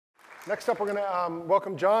Next up, we're going to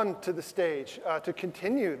welcome John to the stage to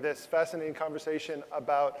continue this fascinating conversation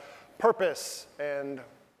about purpose and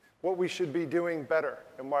what we should be doing better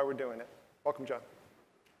and why we're doing it. Welcome, John.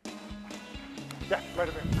 Yeah, right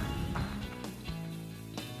over here.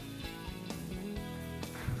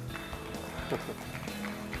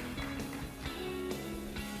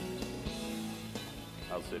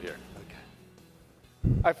 I'll sit here.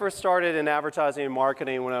 I first started in advertising and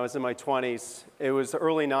marketing when I was in my 20s. It was the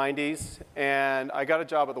early 90s, and I got a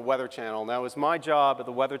job at the Weather Channel. Now, it was my job at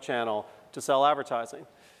the Weather Channel to sell advertising.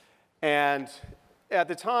 And at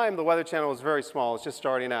the time, the Weather Channel was very small. It was just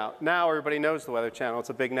starting out. Now, everybody knows the Weather Channel. It's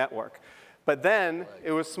a big network. But then,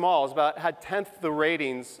 it was small. It was had 10th the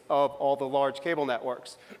ratings of all the large cable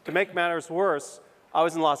networks. To make matters worse, I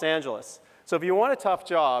was in Los Angeles. So if you want a tough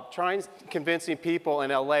job, try convincing people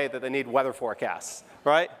in LA that they need weather forecasts,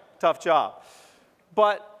 right? Tough job.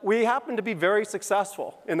 But we happened to be very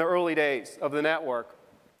successful in the early days of the network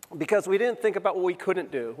because we didn't think about what we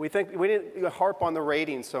couldn't do. We didn't harp on the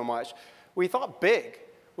ratings so much. We thought big.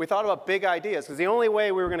 We thought about big ideas because the only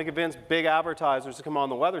way we were going to convince big advertisers to come on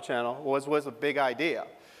the Weather Channel was a big idea.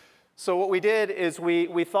 So what we did is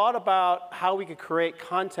we thought about how we could create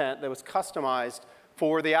content that was customized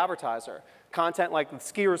for the advertiser. Content like the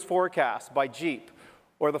Skier's Forecast by Jeep,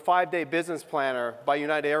 or the 5-Day Business Planner by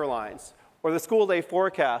United Airlines, or the School Day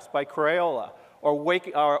Forecast by Crayola, or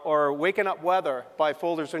Waking Up Weather by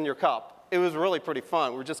Folders in Your Cup. It was really pretty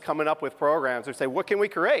fun. We're just coming up with programs to say, what can we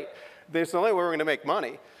create? There's the only way we're going to make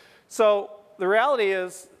money. So the reality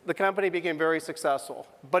is the company became very successful,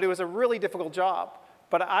 but it was a really difficult job.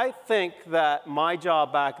 But I think that my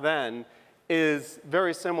job back then is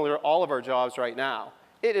very similar to all of our jobs right now.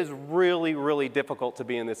 It is really, really difficult to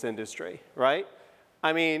be in this industry, right?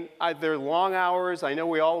 I mean, they're long hours. I know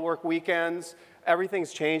we all work weekends.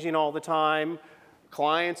 Everything's changing all the time.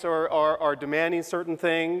 Clients are demanding certain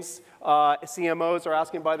things. CMOs are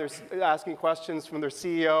asking questions from their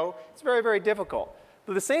CEO. It's very, very difficult.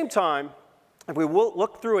 But at the same time, if we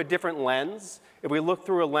look through a different lens, if we look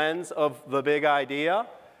through a lens of the big idea,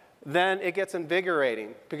 then it gets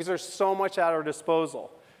invigorating because there's so much at our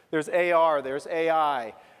disposal. There's AR, there's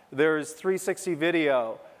AI, there's 360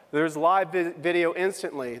 video, there's live video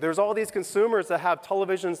instantly. There's all these consumers that have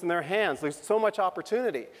televisions in their hands. There's so much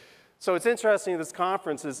opportunity. So it's interesting this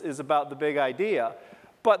conference is about the big idea.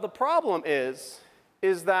 But the problem is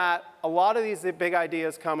that a lot of these big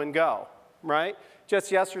ideas come and go, right?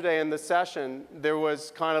 Just yesterday in the session, there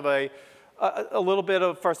was kind of a little bit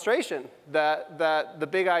of frustration that the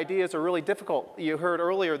big ideas are really difficult. You heard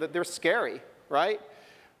earlier that they're scary, right?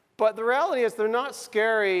 But the reality is they're not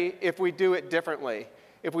scary if we do it differently.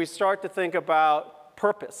 If we start to think about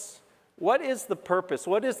purpose. What is the purpose?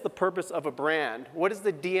 What is the purpose of a brand? What is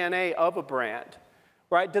the DNA of a brand?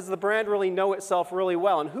 Right? Does the brand really know itself really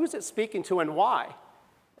well? And who's it speaking to and why?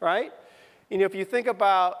 Right? You know, if you think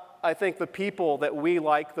about, I think, the people that we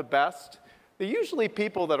like the best, they're usually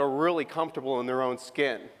people that are really comfortable in their own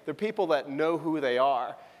skin. They're people that know who they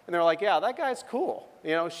are. And they're like, yeah, that guy's cool.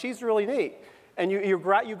 You know, she's really neat. And you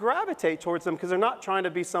gravitate towards them because they're not trying to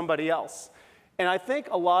be somebody else. And I think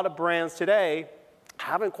a lot of brands today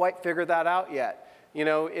haven't quite figured that out yet. You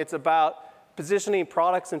know, it's about positioning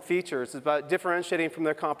products and features. It's about differentiating from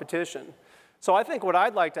their competition. So I think what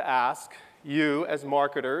I'd like to ask you as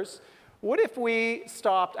marketers, what if we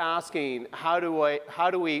stopped asking, how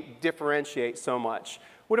do we differentiate so much?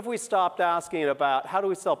 What if we stopped asking about how do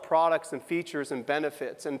we sell products and features and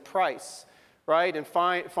benefits and price? Right? And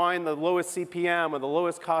find the lowest CPM or the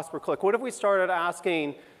lowest cost per click. What if we started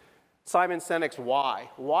asking Simon Sinek's why?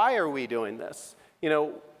 Why are we doing this? You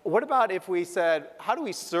know, what about if we said, how do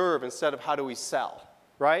we serve instead of how do we sell?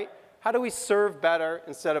 Right? How do we serve better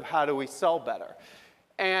instead of how do we sell better?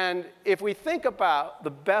 And if we think about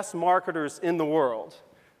the best marketers in the world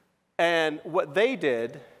and what they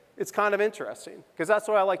did, it's kind of interesting. Because that's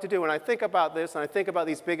what I like to do. When I think about this and I think about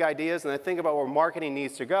these big ideas and I think about where marketing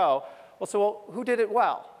needs to go, well, who did it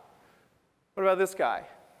well? What about this guy?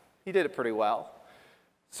 He did it pretty well.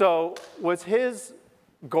 So was his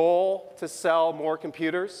goal to sell more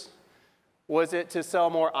computers? Was it to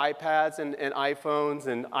sell more iPads and iPhones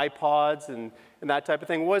and iPods and that type of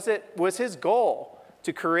thing? Was his goal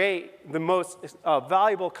to create the most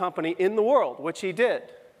valuable company in the world, which he did?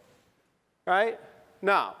 Right?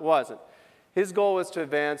 No, it wasn't. His goal was to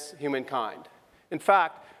advance humankind. In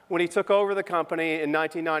fact, when he took over the company in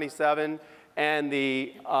 1997 and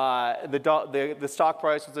the stock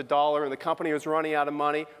price was $1 and the company was running out of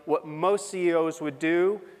money, what most CEOs would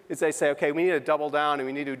do is they say, okay, we need to double down and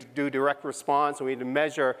we need to do direct response and we need to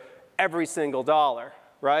measure every single dollar,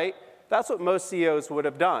 right? That's what most CEOs would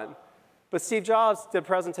have done. But Steve Jobs did a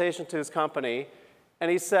presentation to his company, and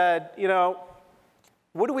he said, you know,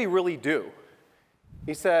 what do we really do?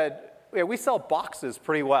 He said, yeah, we sell boxes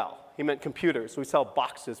pretty well. He meant computers. We sell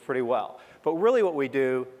boxes pretty well. But really what we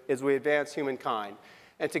do is we advance humankind.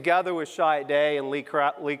 And together with Shai Day and Lee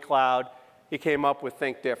Cloud, he came up with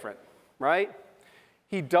Think Different, right?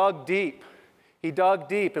 He dug deep. He dug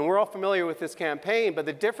deep. And we're all familiar with this campaign, but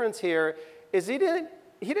the difference here is he didn't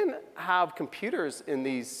have computers in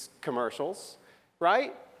these commercials,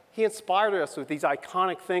 right? He inspired us with these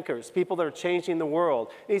iconic thinkers, people that are changing the world.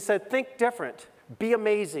 And he said, think different, be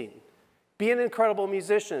amazing, be an incredible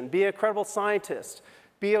musician, be an incredible scientist,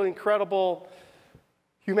 be an incredible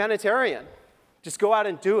humanitarian. Just go out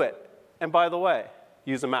and do it. And by the way,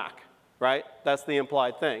 use a Mac, right? That's the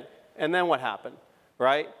implied thing. And then what happened,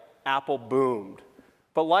 right? Apple boomed.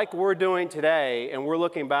 But like we're doing today, and we're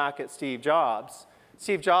looking back at Steve Jobs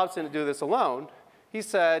didn't do this alone. He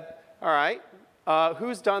said, all right,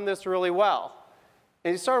 who's done this really well?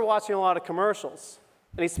 And he started watching a lot of commercials.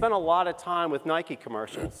 And he spent a lot of time with Nike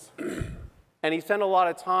commercials. And he spent a lot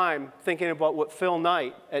of time thinking about what Phil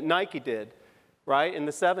Knight at Nike did, right, in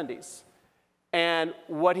the 70s. And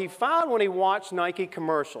what he found when he watched Nike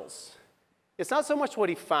commercials, it's not so much what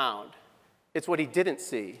he found, it's what he didn't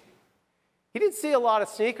see. He didn't see a lot of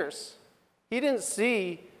sneakers. He didn't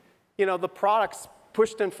see, you know, the products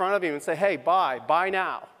pushed in front of him and say, hey, buy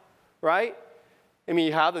now, right? I mean,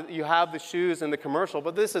 you have the shoes in the commercial,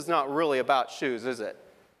 but this is not really about shoes, is it?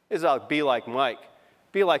 It's about be like Mike.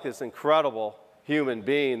 Be like this incredible human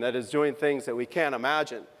being that is doing things that we can't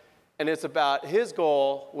imagine. And it's about, his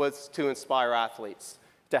goal was to inspire athletes,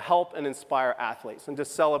 to help and inspire athletes, and to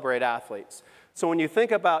celebrate athletes. So when you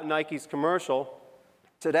think about Nike's commercial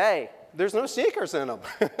today, there's no sneakers in them.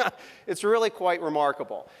 It's really quite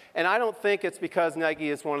remarkable. And I don't think it's because Nike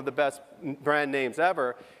is one of the best brand names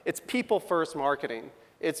ever. It's people-first marketing.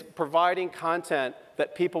 It's providing content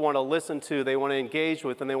that people want to listen to, they want to engage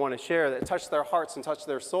with, and they want to share, that touch their hearts and touch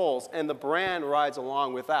their souls. And the brand rides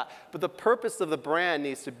along with that. But the purpose of the brand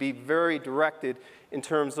needs to be very directed in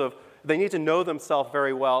terms of they need to know themselves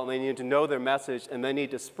very well, and they need to know their message, and they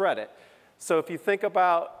need to spread it. So if you think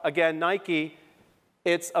about, again, Nike,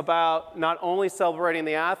 it's about not only celebrating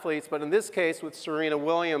the athletes, but in this case with Serena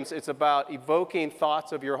Williams, it's about evoking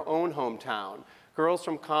thoughts of your own hometown. Girls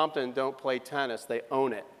from Compton don't play tennis, they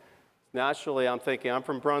own it. Naturally, I'm thinking, I'm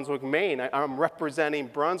from Brunswick, Maine. I'm representing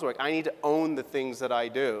Brunswick. I need to own the things that I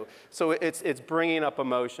do. So it's bringing up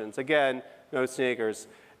emotions. Again, no sneakers.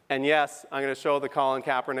 And yes, I'm going to show the Colin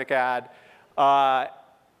Kaepernick ad.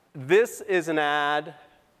 This is an ad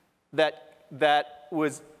that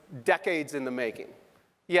was decades in the making.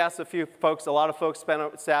 Yes, a lot of folks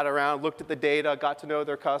sat around, looked at the data, got to know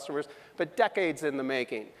their customers, but decades in the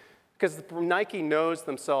making. Because Nike knows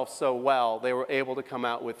themselves so well, they were able to come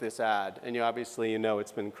out with this ad. And obviously, you know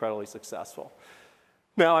it's been incredibly successful.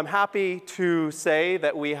 Now, I'm happy to say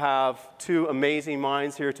that we have two amazing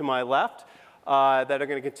minds here to my left that are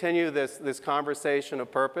going to continue this conversation of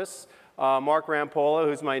purpose. Mark Rampolla,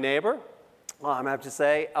 who's my neighbor, I have to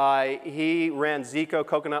say, he ran Zico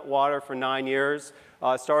Coconut Water for 9 years.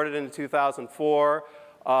 Started in 2004,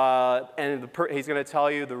 and he's going to tell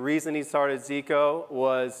you the reason he started Zico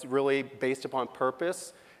was really based upon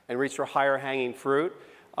purpose and reached for higher hanging fruit.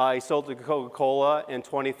 He sold to Coca-Cola in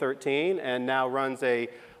 2013 and now runs a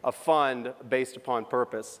fund based upon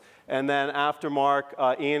purpose. And then after Mark,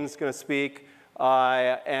 Ian's going to speak.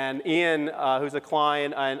 And Ian, who's a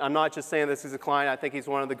client, and I'm not just saying this as a client, I think he's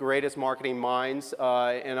one of the greatest marketing minds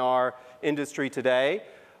in our industry today.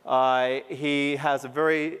 He has a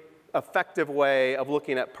very effective way of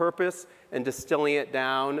looking at purpose and distilling it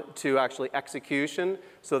down to actually execution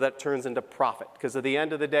so that turns into profit. Because at the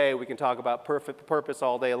end of the day, we can talk about purpose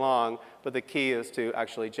all day long, but the key is to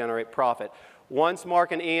actually generate profit. Once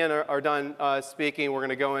Mark and Ian are done speaking, we're going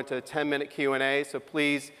to go into a 10-minute Q&A, so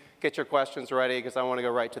please get your questions ready because I want to go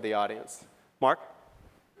right to the audience. Mark?